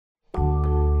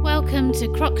Welcome to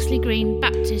Croxley Green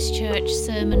Baptist Church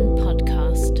Sermon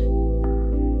Podcast.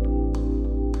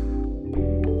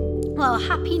 Well,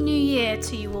 Happy New Year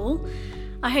to you all.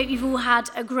 I hope you've all had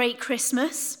a great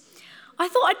Christmas. I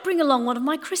thought I'd bring along one of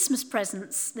my Christmas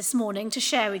presents this morning to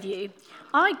share with you.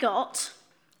 I got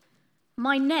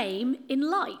my name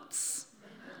in lights.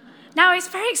 Now, it's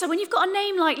very exciting. When you've got a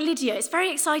name like Lydia, it's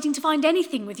very exciting to find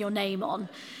anything with your name on.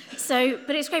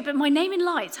 But it's great. But my name in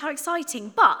lights, how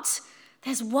exciting. But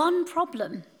there's one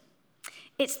problem.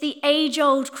 It's the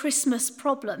age-old Christmas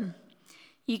problem.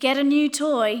 You get a new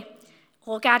toy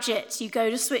or gadget, you go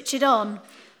to switch it on,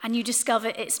 and you discover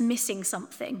it's missing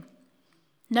something.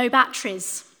 No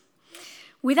batteries.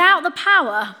 Without the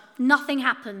power, nothing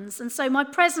happens. And so my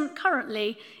present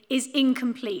currently is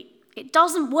incomplete. It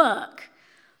doesn't work.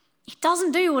 It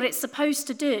doesn't do what it's supposed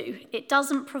to do. It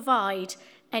doesn't provide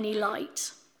any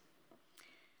light.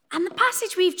 And the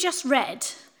passage we've just read,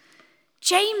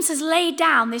 James has laid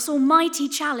down this almighty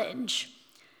challenge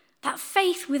that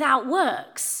faith without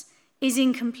works is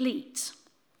incomplete.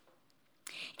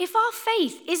 If our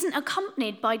faith isn't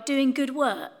accompanied by doing good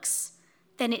works,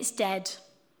 then it's dead.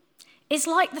 It's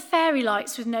like the fairy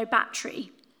lights with no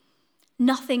battery.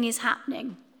 Nothing is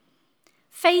happening.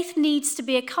 Faith needs to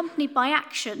be accompanied by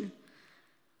action.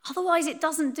 Otherwise, it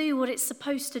doesn't do what it's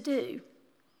supposed to do.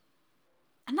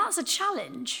 And that's a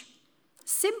challenge.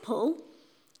 Simple,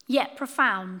 yet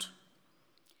profound.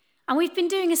 And we've been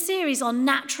doing a series on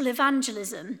natural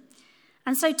evangelism.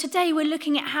 And so today we're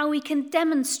looking at how we can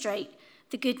demonstrate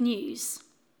the good news.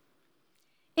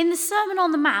 In the Sermon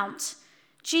on the Mount,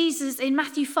 in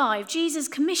Matthew 5, Jesus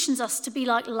commissions us to be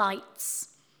like lights.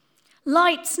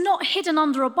 Lights not hidden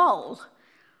under a bowl,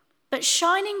 but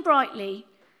shining brightly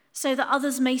so that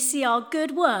others may see our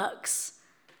good works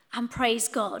and praise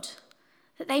God,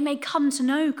 that they may come to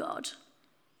know God.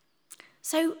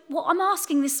 So what I'm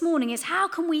asking this morning is, how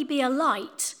can we be a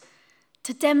light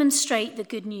to demonstrate the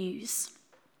good news?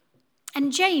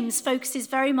 And James focuses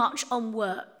very much on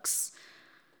works,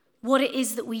 what it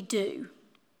is that we do.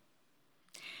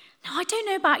 Now, I don't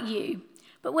know about you,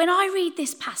 but when I read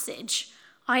this passage,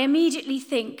 I immediately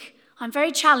think, I'm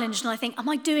very challenged, and I think, am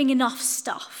I doing enough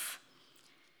stuff?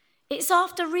 It's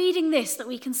after reading this that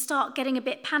we can start getting a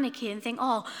bit panicky and think,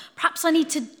 perhaps I need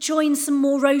to join some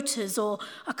more rotas or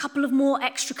a couple of more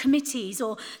extra committees,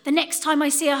 or the next time I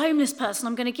see a homeless person,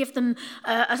 I'm going to give them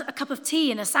a cup of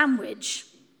tea and a sandwich.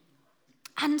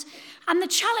 And the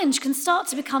challenge can start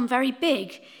to become very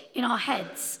big in our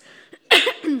heads.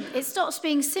 It stops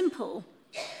being simple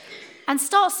and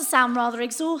starts to sound rather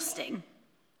exhausting.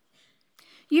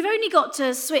 You've only got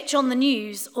to switch on the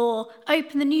news or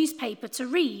open the newspaper to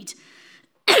read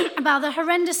about the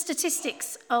horrendous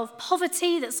statistics of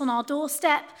poverty that's on our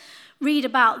doorstep, read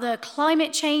about the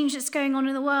climate change that's going on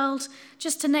in the world,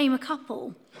 just to name a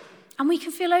couple. And we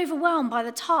can feel overwhelmed by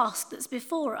the task that's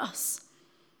before us,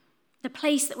 the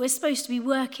place that we're supposed to be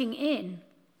working in.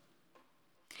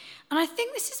 And I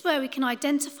think this is where we can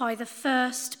identify the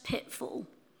first pitfall.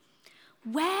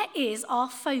 Where is our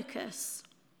focus?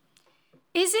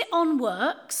 Is it on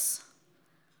works,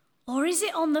 or is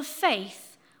it on the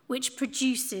faith which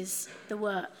produces the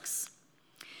works?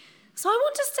 So I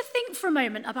want us to think for a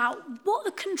moment about what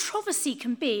the controversy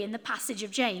can be in the passage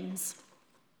of James.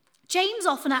 James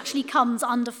often actually comes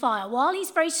under fire. While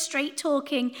he's very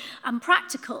straight-talking and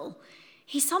practical,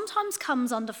 he sometimes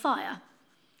comes under fire.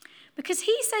 Because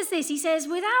he says this, he says,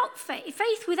 without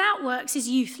faith without works is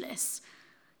useless.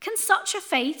 Can such a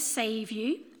faith save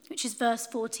you? Which is verse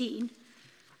 14.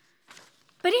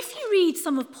 But if you read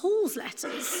some of Paul's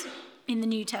letters in the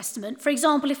New Testament, for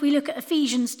example, if we look at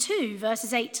Ephesians 2,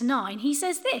 verses 8 to 9, he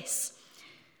says this.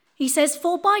 He says,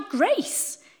 "For by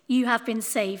grace you have been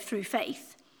saved through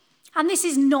faith. And this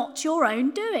is not your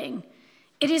own doing.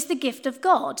 It is the gift of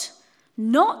God,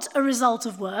 not a result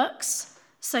of works,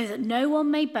 so that no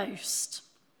one may boast."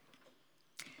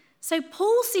 So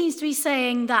Paul seems to be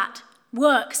saying that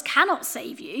works cannot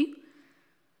save you.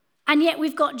 And yet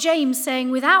we've got James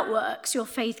saying, without works, your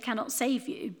faith cannot save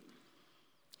you.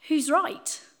 Who's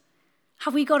right?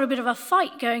 Have we got a bit of a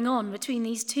fight going on between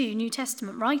these two New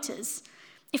Testament writers?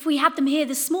 If we had them here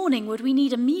this morning, would we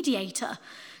need a mediator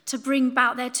to bring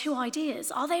about their two ideas?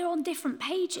 Are they on different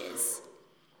pages?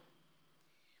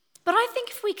 But I think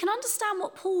if we can understand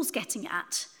what Paul's getting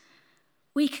at,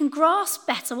 we can grasp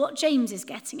better what James is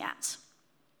getting at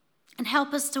and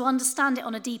help us to understand it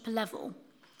on a deeper level.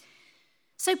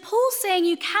 So Paul's saying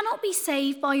you cannot be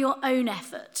saved by your own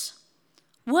effort.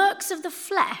 Works of the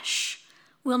flesh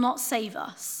will not save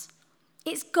us.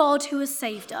 It's God who has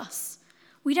saved us.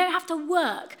 We don't have to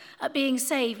work at being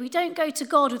saved. We don't go to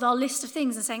God with our list of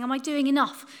things and saying, am I doing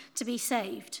enough to be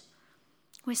saved?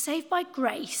 We're saved by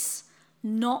grace,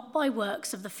 not by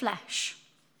works of the flesh.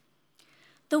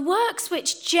 The works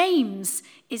which James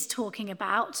is talking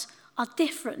about are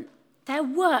different. They're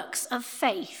works of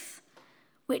faith,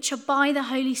 which are by the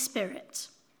Holy Spirit.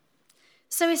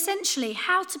 So essentially,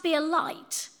 how to be a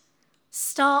light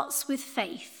starts with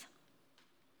faith.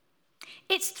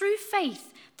 It's through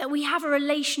faith that we have a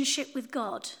relationship with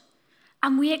God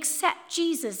and we accept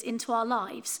Jesus into our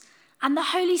lives, and the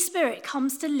Holy Spirit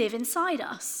comes to live inside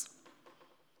us.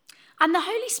 And the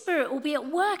Holy Spirit will be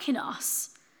at work in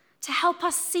us to help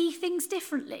us see things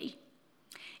differently.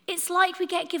 It's like we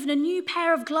get given a new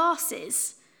pair of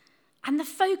glasses and the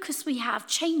focus we have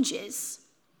changes.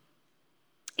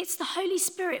 It's the Holy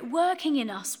Spirit working in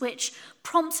us which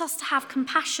prompts us to have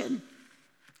compassion,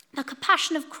 the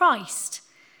compassion of Christ,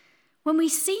 when we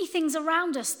see things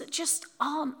around us that just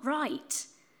aren't right,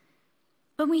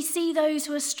 when we see those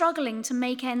who are struggling to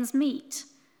make ends meet,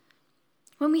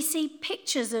 when we see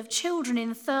pictures of children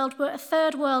in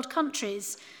third world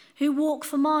countries who walk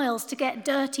for miles to get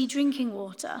dirty drinking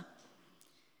water,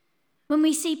 when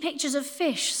we see pictures of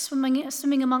fish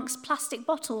swimming amongst plastic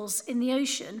bottles in the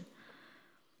ocean,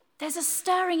 there's a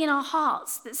stirring in our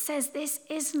hearts that says this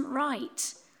isn't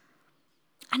right.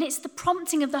 And it's the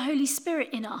prompting of the Holy Spirit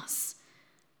in us.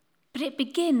 But it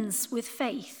begins with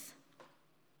faith.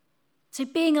 So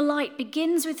being a light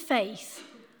begins with faith,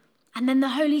 and then the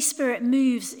Holy Spirit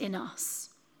moves in us.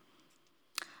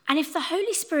 And if the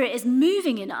Holy Spirit is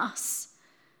moving in us,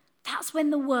 that's when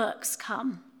the works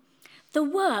come. The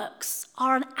works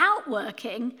are an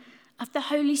outworking of the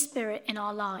Holy Spirit in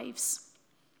our lives.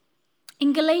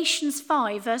 In Galatians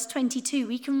 5, verse 22,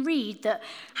 we can read that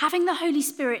having the Holy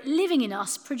Spirit living in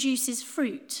us produces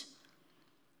fruit,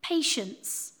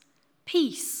 patience,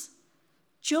 peace,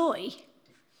 joy,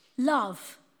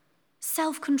 love,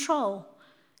 self-control,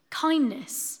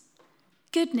 kindness,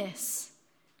 goodness,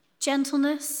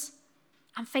 gentleness,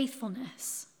 and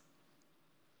faithfulness.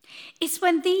 It's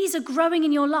when these are growing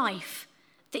in your life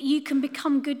that you can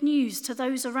become good news to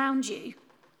those around you,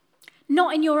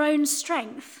 not in your own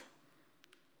strength,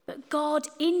 but God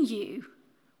in you,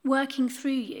 working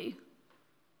through you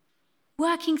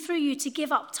to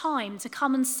give up time to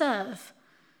come and serve,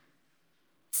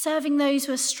 serving those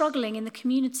who are struggling in the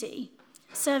community,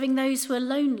 serving those who are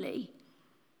lonely,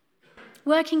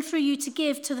 working through you to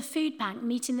give to the food bank,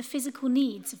 meeting the physical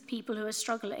needs of people who are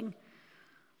struggling,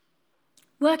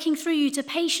 working through you to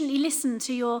patiently listen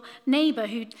to your neighbour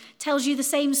who tells you the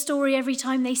same story every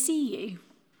time they see you.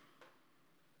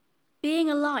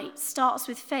 Being a light starts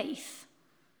with faith.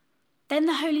 Then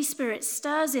the Holy Spirit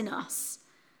stirs in us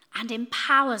and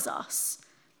empowers us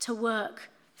to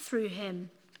work through him.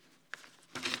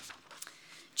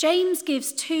 James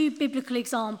gives two biblical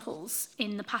examples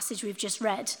in the passage we've just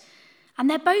read, and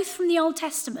they're both from the Old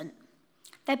Testament.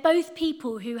 They're both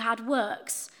people who had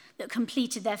works that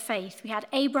completed their faith. We had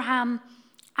Abraham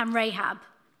and Rahab.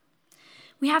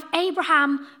 We have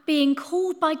Abraham being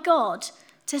called by God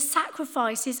to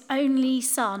sacrifice his only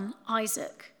son,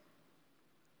 Isaac,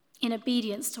 in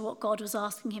obedience to what God was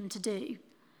asking him to do.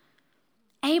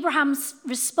 Abraham's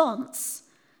response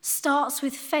starts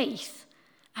with faith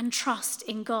and trust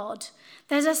in God.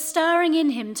 There's a stirring in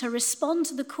him to respond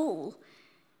to the call,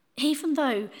 even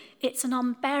though it's an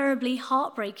unbearably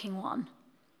heartbreaking one.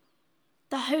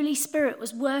 The Holy Spirit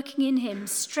was working in him,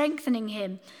 strengthening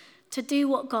him to do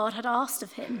what God had asked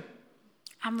of him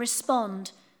and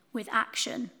respond with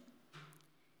action.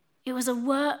 It was a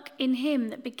work in him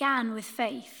that began with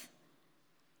faith.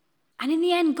 And in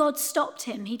the end, God stopped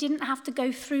him. He didn't have to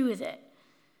go through with it.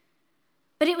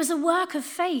 But it was a work of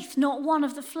faith, not one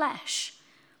of the flesh.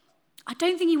 I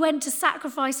don't think he went to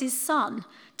sacrifice his son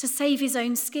to save his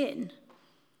own skin,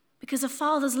 because a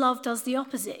father's love does the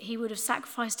opposite. He would have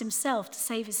sacrificed himself to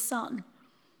save his son.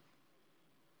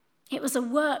 It was a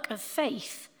work of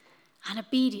faith and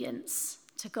obedience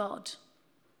to God.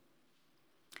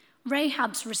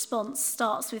 Rahab's response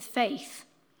starts with faith.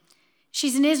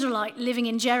 She's an Israelite living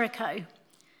in Jericho,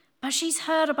 but she's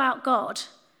heard about God.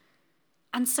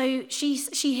 And so she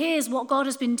hears what God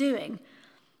has been doing.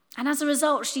 And as a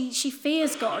result, she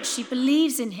fears God. She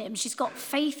believes in him. She's got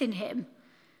faith in him.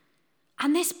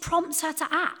 And this prompts her to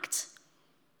act.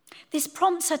 This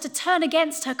prompts her to turn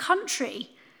against her country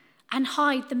and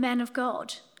hide the men of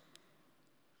God.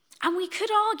 And we could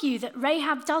argue that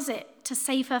Rahab does it to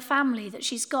save her family, that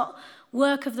she's got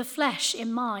work of the flesh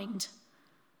in mind.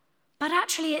 But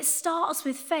actually it starts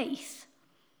with faith.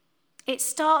 It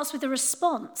starts with a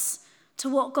response to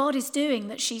what God is doing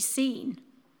that she's seen.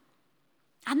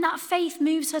 And that faith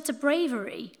moves her to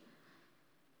bravery,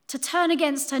 to turn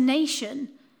against her nation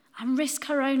and risk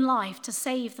her own life to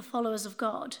save the followers of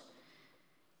God.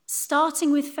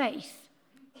 Starting with faith,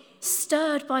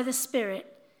 stirred by the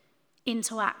Spirit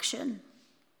into action.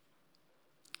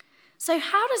 So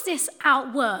how does this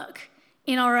outwork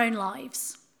in our own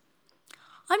lives?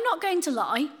 I'm not going to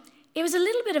lie, it was a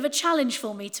little bit of a challenge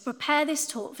for me to prepare this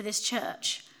talk for this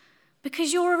church,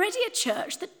 because you're already a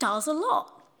church that does a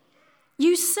lot.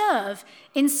 You serve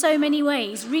in so many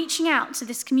ways, reaching out to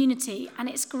this community, and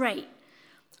it's great.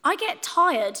 I get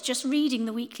tired just reading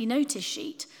the weekly notice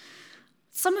sheet.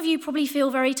 Some of you probably feel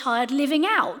very tired living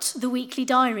out the weekly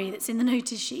diary that's in the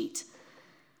notice sheet.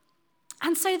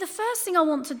 And so the first thing I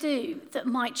want to do the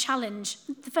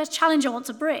first challenge I want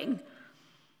to bring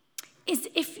is,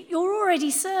 if you're already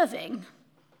serving,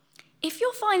 if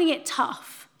you're finding it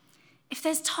tough, if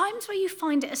there's times where you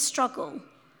find it a struggle,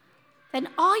 then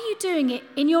are you doing it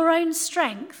in your own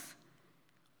strength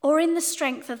or in the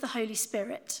strength of the Holy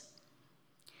Spirit?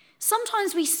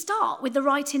 Sometimes we start with the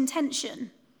right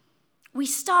intention. We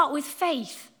start with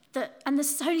faith, and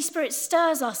the Holy Spirit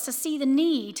stirs us to see the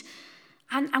need,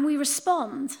 and we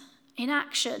respond in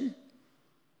action.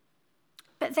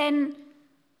 But then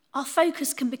our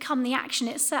focus can become the action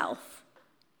itself.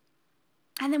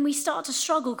 And then we start to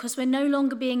struggle because we're no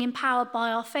longer being empowered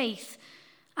by our faith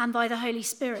and by the Holy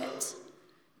Spirit.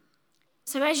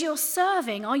 So as you're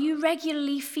serving, are you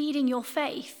regularly feeding your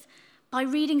faith by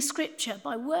reading scripture,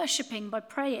 by worshipping, by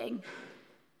praying?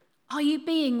 Are you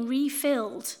being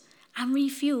refilled and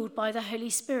refueled by the Holy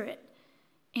Spirit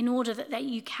in order that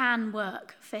you can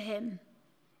work for him?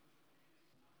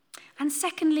 And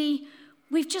secondly,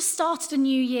 we've just started a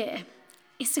new year.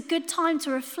 It's a good time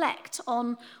to reflect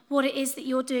on what it is that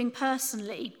you're doing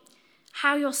personally,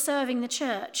 how you're serving the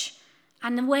church,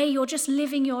 and the way you're just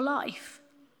living your life.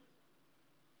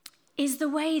 Is the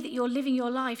way that you're living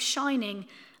your life shining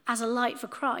as a light for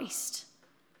Christ?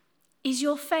 Is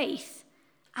your faith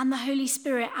and the Holy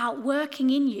Spirit outworking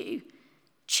in you,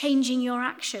 changing your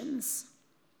actions?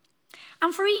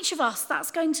 And for each of us,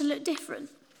 that's going to look different.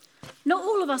 Not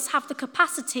all of us have the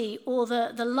capacity or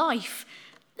the life,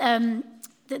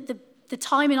 the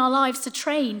time in our lives to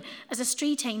train as a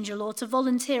street angel or to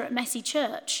volunteer at Messy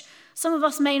Church. Some of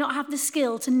us may not have the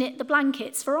skill to knit the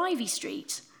blankets for Ivy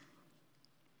Street.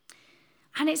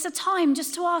 And it's a time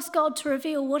just to ask God to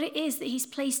reveal what it is that he's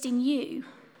placed in you,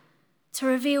 to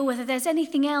reveal whether there's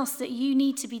anything else that you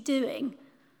need to be doing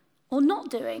or not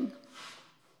doing.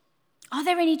 Are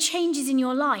there any changes in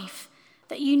your life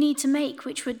that you need to make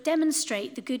which would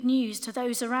demonstrate the good news to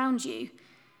those around you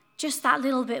just that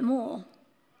little bit more?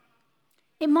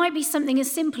 It might be something as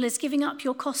simple as giving up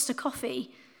your Costa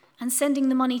coffee and sending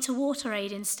the money to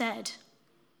WaterAid instead.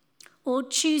 Or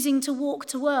choosing to walk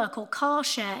to work or car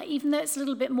share, even though it's a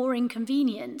little bit more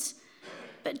inconvenient,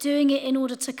 but doing it in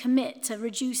order to commit to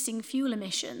reducing fuel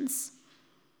emissions.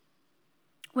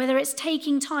 Whether it's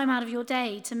taking time out of your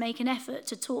day to make an effort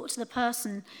to talk to the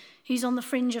person who's on the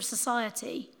fringe of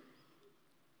society.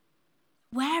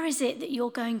 Where is it that you're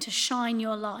going to shine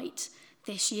your light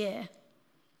this year?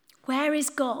 Where is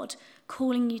God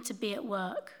calling you to be at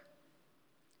work?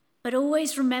 But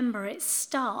always remember,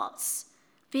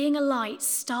 being a light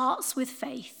starts with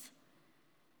faith,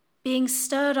 being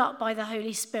stirred up by the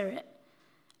Holy Spirit,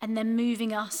 and then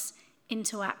moving us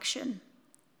into action.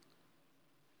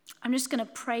 I'm just going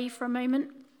to pray for a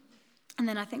moment, and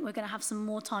then I think we're going to have some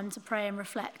more time to pray and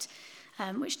reflect,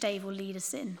 which Dave will lead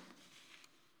us in.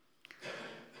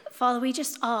 Father, we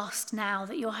just ask now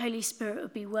that your Holy Spirit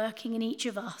would be working in each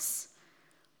of us,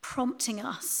 prompting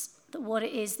us that what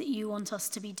it is that you want us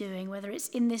to be doing, whether it's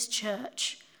in this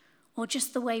church or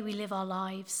just the way we live our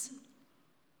lives.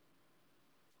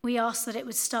 We ask that it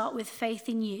would start with faith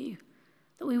in you,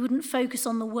 that we wouldn't focus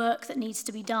on the work that needs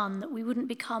to be done, that we wouldn't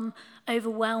become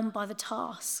overwhelmed by the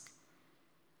task,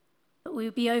 but we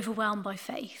would be overwhelmed by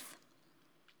faith.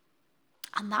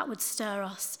 And that would stir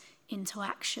us into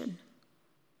action.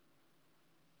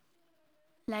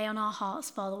 Lay on our hearts,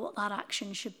 Father, what that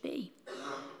action should be.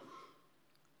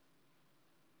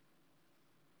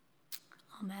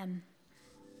 Amen.